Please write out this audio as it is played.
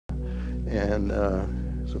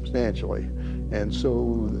and substantially. And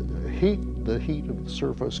so the heat of the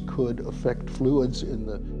surface could affect fluids in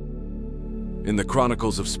the... In the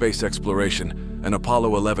chronicles of space exploration, an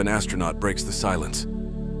Apollo 11 astronaut breaks the silence.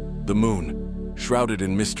 The moon, shrouded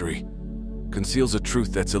in mystery, conceals a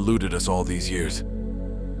truth that's eluded us all these years.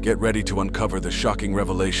 Get ready to uncover the shocking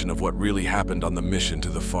revelation of what really happened on the mission to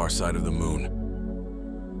the far side of the moon.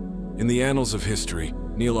 In the annals of history,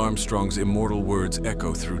 Neil Armstrong's immortal words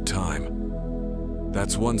echo through time.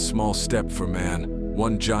 That's one small step for man,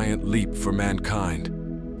 one giant leap for mankind.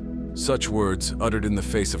 Such words, uttered in the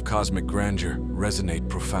face of cosmic grandeur, resonate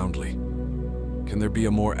profoundly. Can there be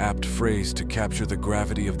a more apt phrase to capture the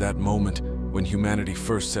gravity of that moment when humanity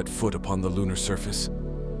first set foot upon the lunar surface?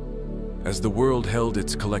 As the world held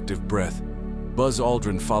its collective breath, Buzz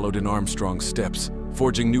Aldrin followed in Armstrong's steps,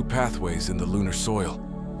 forging new pathways in the lunar soil.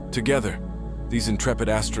 Together, these intrepid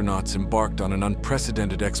astronauts embarked on an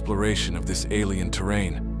unprecedented exploration of this alien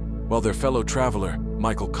terrain, while their fellow traveler,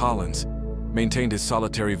 Michael Collins, maintained his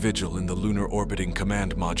solitary vigil in the lunar orbiting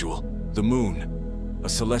command module. The moon, a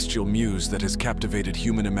celestial muse that has captivated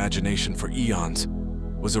human imagination for eons,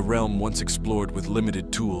 was a realm once explored with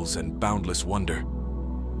limited tools and boundless wonder.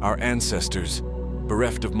 Our ancestors,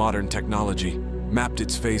 bereft of modern technology, mapped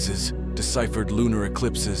its phases, deciphered lunar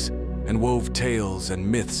eclipses, and wove tales and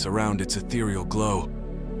myths around its ethereal glow.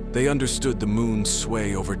 They understood the moon's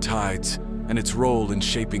sway over tides and its role in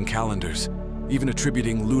shaping calendars, even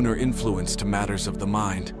attributing lunar influence to matters of the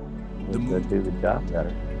mind. The moon do the job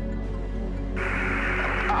better.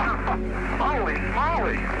 Holy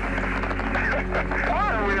moly!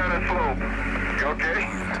 Why are we on a slope? You okay?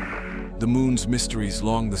 The moon's mysteries,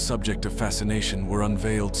 long the subject of fascination, were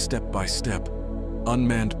unveiled step by step.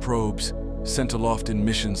 Unmanned probes, sent aloft in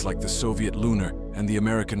missions like the Soviet Lunar and the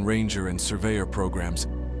American Ranger and Surveyor programs,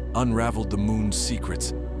 unraveled the moon's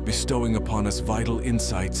secrets, bestowing upon us vital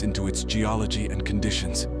insights into its geology and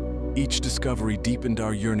conditions. Each discovery deepened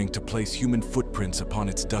our yearning to place human footprints upon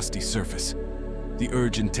its dusty surface. The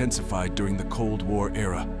urge intensified during the Cold War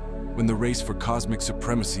era, when the race for cosmic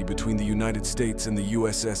supremacy between the United States and the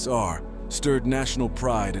USSR stirred national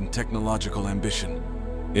pride and technological ambition.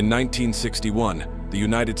 In 1961, the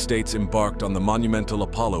United States embarked on the monumental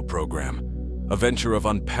Apollo program, a venture of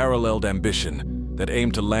unparalleled ambition that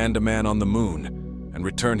aimed to land a man on the moon and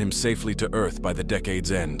return him safely to Earth by the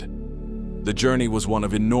decade's end. The journey was one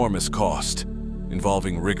of enormous cost,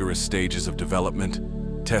 involving rigorous stages of development,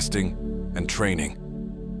 testing, and training.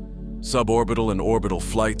 Suborbital and orbital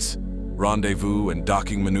flights, rendezvous and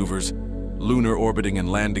docking maneuvers, lunar orbiting and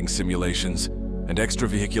landing simulations, and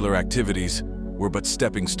extravehicular activities were but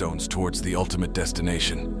stepping stones towards the ultimate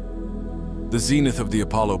destination. The zenith of the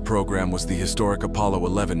Apollo program was the historic Apollo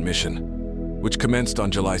 11 mission, which commenced on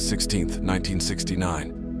July 16,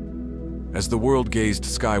 1969. As the world gazed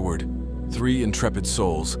skyward, three intrepid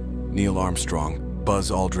souls, Neil Armstrong, Buzz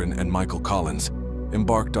Aldrin, and Michael Collins,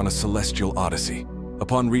 embarked on a celestial odyssey.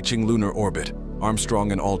 Upon reaching lunar orbit,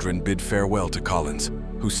 Armstrong and Aldrin bid farewell to Collins,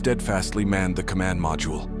 who steadfastly manned the command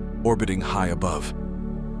module, orbiting high above.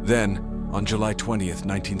 Then, on July 20th,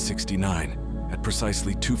 1969, at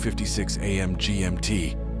precisely 2:56 a.m.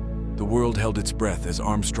 GMT, the world held its breath as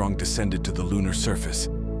Armstrong descended to the lunar surface,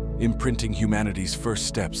 imprinting humanity's first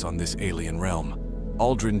steps on this alien realm.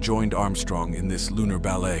 Aldrin joined Armstrong in this lunar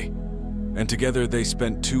ballet, and together they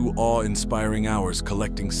spent 2 awe-inspiring hours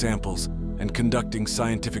collecting samples and conducting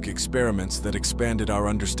scientific experiments that expanded our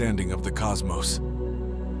understanding of the cosmos.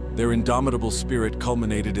 Their indomitable spirit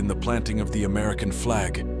culminated in the planting of the American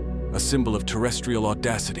flag, a symbol of terrestrial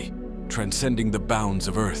audacity, transcending the bounds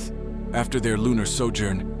of Earth. After their lunar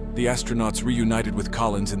sojourn, the astronauts reunited with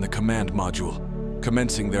Collins in the command module,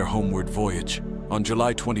 commencing their homeward voyage. On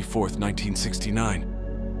July 24,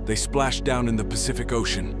 1969, they splashed down in the Pacific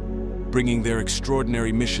Ocean, bringing their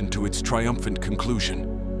extraordinary mission to its triumphant conclusion.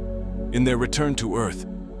 In their return to Earth,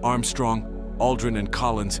 Armstrong, Aldrin, and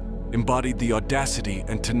Collins embodied the audacity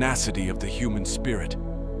and tenacity of the human spirit.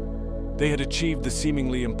 They had achieved the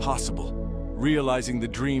seemingly impossible, realizing the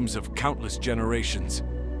dreams of countless generations.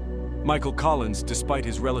 Michael Collins, despite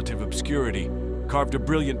his relative obscurity, carved a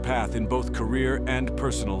brilliant path in both career and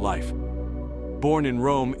personal life. Born in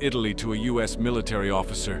Rome, Italy to a U.S. military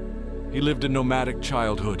officer, he lived a nomadic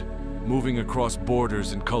childhood, moving across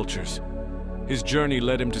borders and cultures. His journey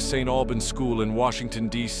led him to St. Albans School in Washington,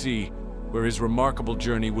 D.C., where his remarkable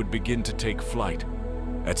journey would begin to take flight.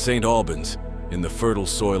 At St. Albans, in the fertile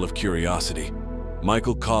soil of curiosity,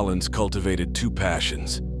 Michael Collins cultivated 2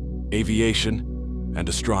 passions: aviation and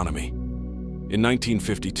astronomy. In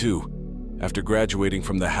 1952, after graduating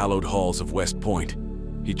from the hallowed halls of West Point,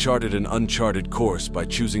 he charted an uncharted course by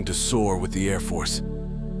choosing to soar with the Air Force.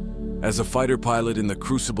 As a fighter pilot in the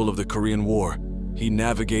crucible of the Korean War, he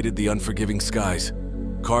navigated the unforgiving skies,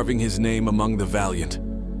 carving his name among the valiant.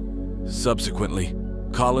 Subsequently,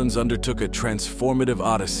 Collins undertook a transformative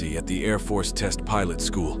odyssey at the Air Force Test Pilot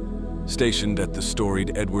School, stationed at the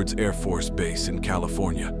storied Edwards Air Force Base in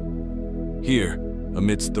California. Here,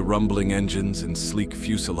 amidst the rumbling engines and sleek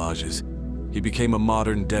fuselages, he became a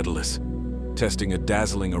modern Daedalus, testing a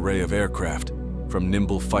dazzling array of aircraft, from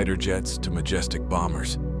nimble fighter jets to majestic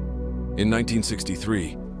bombers. In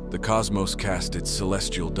 1963, the cosmos cast its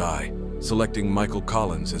celestial die, selecting Michael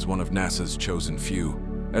Collins as one of NASA's chosen few.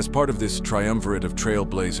 As part of this triumvirate of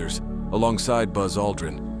trailblazers, alongside Buzz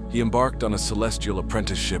Aldrin, he embarked on a celestial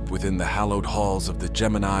apprenticeship within the hallowed halls of the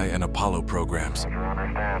Gemini and Apollo programs.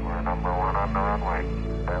 Understand, we're number 1 on the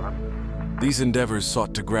runway. 7. These endeavors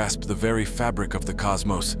sought to grasp the very fabric of the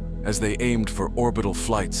cosmos as they aimed for orbital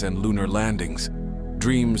flights and lunar landings,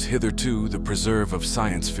 dreams hitherto the preserve of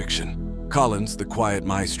science fiction. Collins, the quiet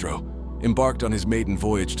maestro, embarked on his maiden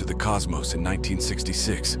voyage to the cosmos in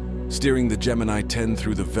 1966, steering the Gemini 10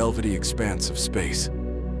 through the velvety expanse of space.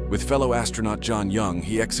 With fellow astronaut John Young,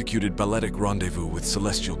 he executed balletic rendezvous with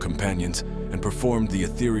celestial companions and performed the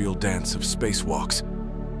ethereal dance of spacewalks.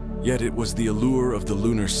 Yet it was the allure of the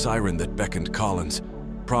lunar siren that beckoned Collins,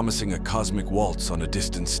 promising a cosmic waltz on a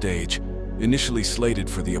distant stage. Initially slated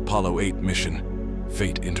for the Apollo 8 mission,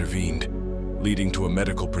 fate intervened, leading to a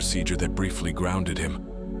medical procedure that briefly grounded him.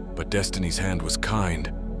 But destiny's hand was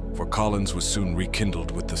kind, for Collins was soon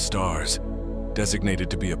rekindled with the stars, designated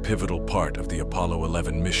to be a pivotal part of the Apollo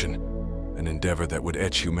 11 mission, an endeavor that would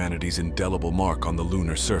etch humanity's indelible mark on the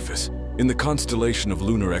lunar surface. In the constellation of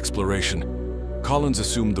lunar exploration, Collins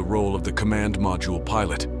assumed the role of the command module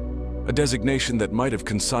pilot, a designation that might have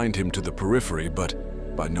consigned him to the periphery,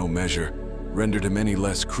 but, by no measure, rendered him any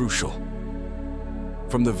less crucial.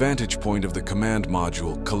 From the vantage point of the command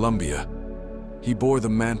module, Columbia, he bore the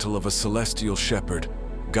mantle of a celestial shepherd,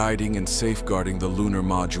 guiding and safeguarding the lunar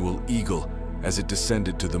module Eagle as it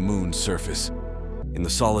descended to the moon's surface. In the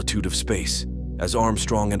solitude of space, as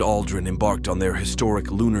Armstrong and Aldrin embarked on their historic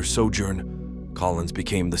lunar sojourn, Collins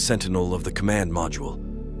became the sentinel of the command module,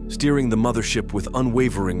 steering the mothership with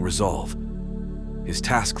unwavering resolve. His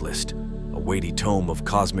task list, a weighty tome of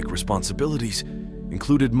cosmic responsibilities,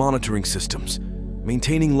 included monitoring systems,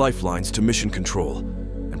 maintaining lifelines to mission control,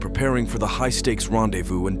 and preparing for the high-stakes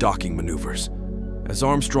rendezvous and docking maneuvers. As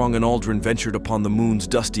Armstrong and Aldrin ventured upon the moon's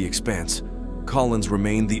dusty expanse, Collins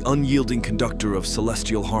remained the unyielding conductor of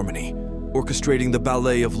celestial harmony, orchestrating the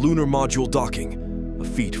ballet of lunar module docking, a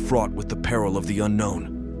feat fraught with the peril of the unknown.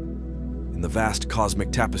 In the vast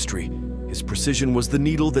cosmic tapestry, his precision was the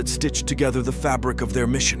needle that stitched together the fabric of their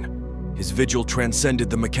mission. His vigil transcended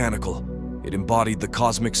the mechanical. It embodied the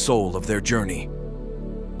cosmic soul of their journey.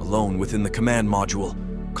 Alone within the command module,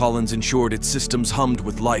 Collins ensured its systems hummed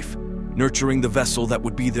with life, nurturing the vessel that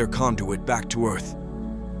would be their conduit back to Earth.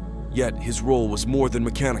 Yet his role was more than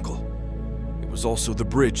mechanical. It was also the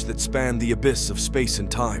bridge that spanned the abyss of space and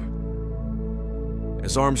time.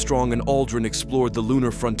 As Armstrong and Aldrin explored the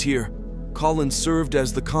lunar frontier, Collins served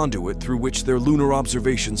as the conduit through which their lunar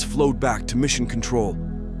observations flowed back to mission control,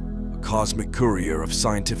 a cosmic courier of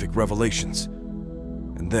scientific revelations.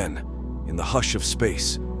 And then, in the hush of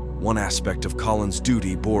space, one aspect of Collins'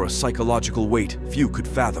 duty bore a psychological weight few could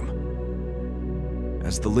fathom.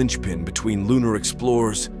 As the linchpin between lunar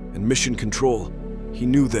explorers and mission control, he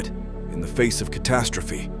knew that, in the face of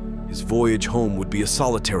catastrophe, his voyage home would be a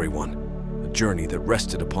solitary one, a journey that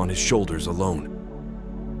rested upon his shoulders alone.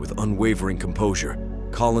 With unwavering composure,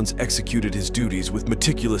 Collins executed his duties with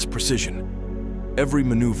meticulous precision. Every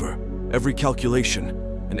maneuver, every calculation,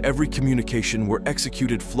 and every communication were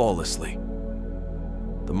executed flawlessly.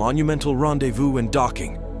 The monumental rendezvous and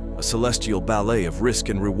docking, a celestial ballet of risk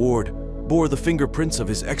and reward, bore the fingerprints of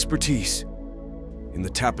his expertise. In the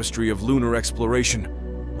tapestry of lunar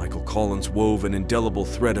exploration, Michael Collins wove an indelible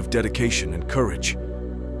thread of dedication and courage.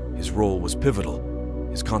 His role was pivotal,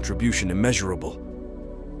 his contribution immeasurable.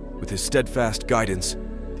 With his steadfast guidance,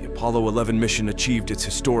 the Apollo 11 mission achieved its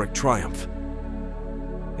historic triumph.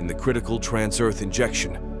 In the critical trans-Earth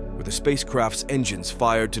injection, where the spacecraft's engines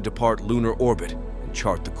fired to depart lunar orbit and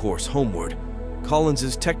chart the course homeward,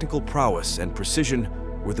 Collins's technical prowess and precision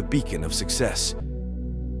were the beacon of success.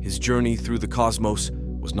 His journey through the cosmos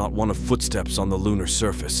was not one of footsteps on the lunar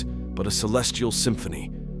surface, but a celestial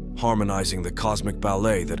symphony, harmonizing the cosmic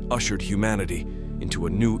ballet that ushered humanity into a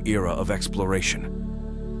new era of exploration.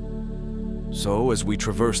 So, as we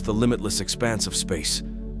traverse the limitless expanse of space,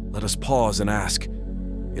 let us pause and ask,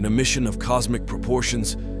 in a mission of cosmic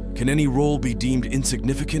proportions, Can any role be deemed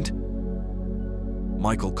insignificant?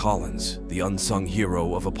 Michael Collins, the unsung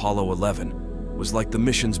hero of Apollo 11, was like the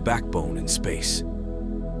mission's backbone in space.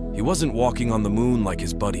 He wasn't walking on the moon like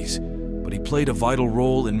his buddies, but he played a vital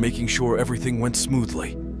role in making sure everything went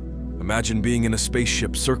smoothly. Imagine being in a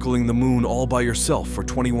spaceship circling the moon all by yourself for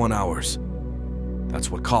 21 hours. That's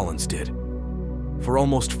what Collins did. For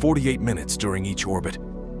almost 48 minutes during each orbit,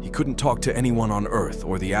 he couldn't talk to anyone on Earth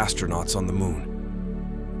or the astronauts on the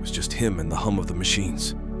moon. It was just him and the hum of the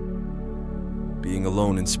machines. Being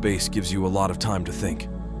alone in space gives you a lot of time to think.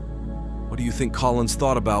 What do you think Collins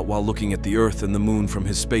thought about while looking at the Earth and the moon from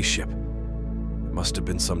his spaceship? It must have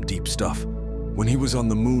been some deep stuff. When he was on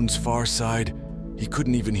the moon's far side, he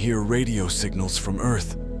couldn't even hear radio signals from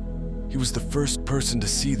Earth. He was the first person to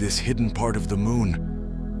see this hidden part of the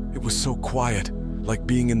moon. It was so quiet, like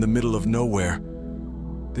being in the middle of nowhere.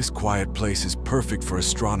 This quiet place is perfect for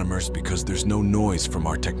astronomers because there's no noise from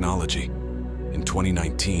our technology. In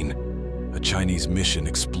 2019, a Chinese mission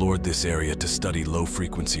explored this area to study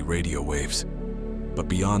low-frequency radio waves. But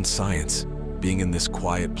beyond science, being in this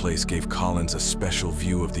quiet place gave Collins a special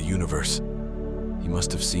view of the universe. He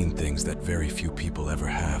must have seen things that very few people ever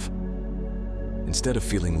have. Instead of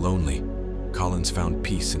feeling lonely, Collins found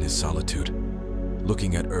peace in his solitude.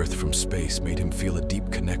 Looking at Earth from space made him feel a deep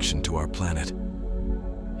connection to our planet.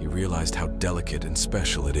 He realized how delicate and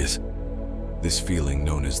special it is. This feeling,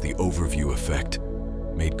 known as the overview effect,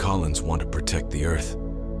 made Collins want to protect the Earth.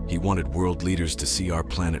 He wanted world leaders to see our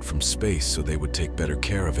planet from space so they would take better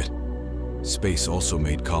care of it. Space also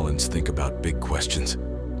made Collins think about big questions,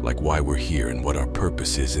 like why we're here and what our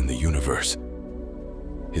purpose is in the universe.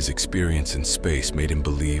 His experience in space made him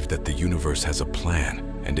believe that the universe has a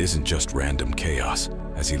plan and isn't just random chaos.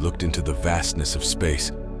 As he looked into the vastness of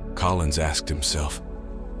space, Collins asked himself,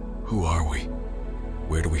 who are we?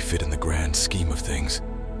 Where do we fit in the grand scheme of things?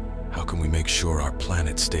 How can we make sure our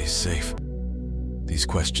planet stays safe? These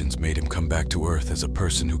questions made him come back to Earth as a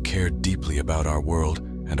person who cared deeply about our world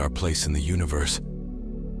and our place in the universe.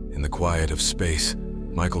 In the quiet of space,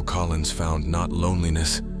 Michael Collins found not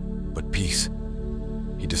loneliness, but peace.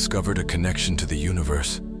 He discovered a connection to the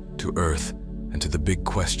universe, to Earth, and to the big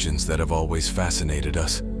questions that have always fascinated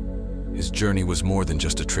us. His journey was more than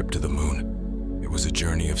just a trip to the moon. It was a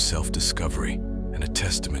journey of self-discovery and a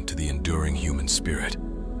testament to the enduring human spirit.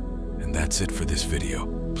 And that's it for this video.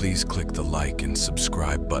 Please click the like and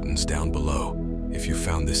subscribe buttons down below if you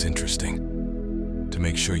found this interesting. To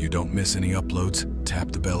make sure you don't miss any uploads,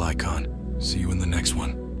 tap the bell icon. See you in the next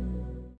one.